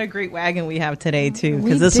fantastic. What a great wagon we have today, too,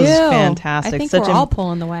 because this was fantastic. I think we're all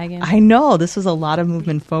pulling the wagon. I know. This was a lot of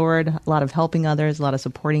movement forward, a lot of helping others, a lot of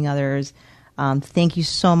supporting others. Thank you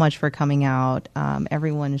so much for coming out.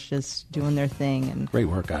 Everyone's just doing their thing. And great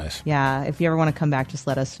work, guys. Yeah. If you ever want to come back, just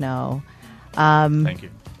let us know. Thank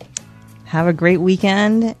you. Have a great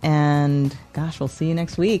weekend. And, gosh, we'll see you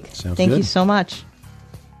next week. Sounds Thank good. you so much.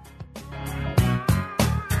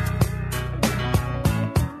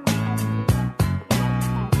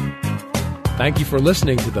 Thank you for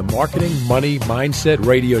listening to the Marketing Money Mindset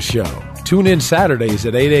Radio Show. Tune in Saturdays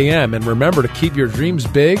at 8 a.m. and remember to keep your dreams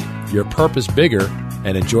big, your purpose bigger,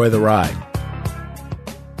 and enjoy the ride.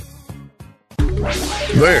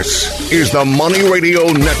 This is the Money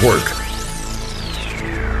Radio Network.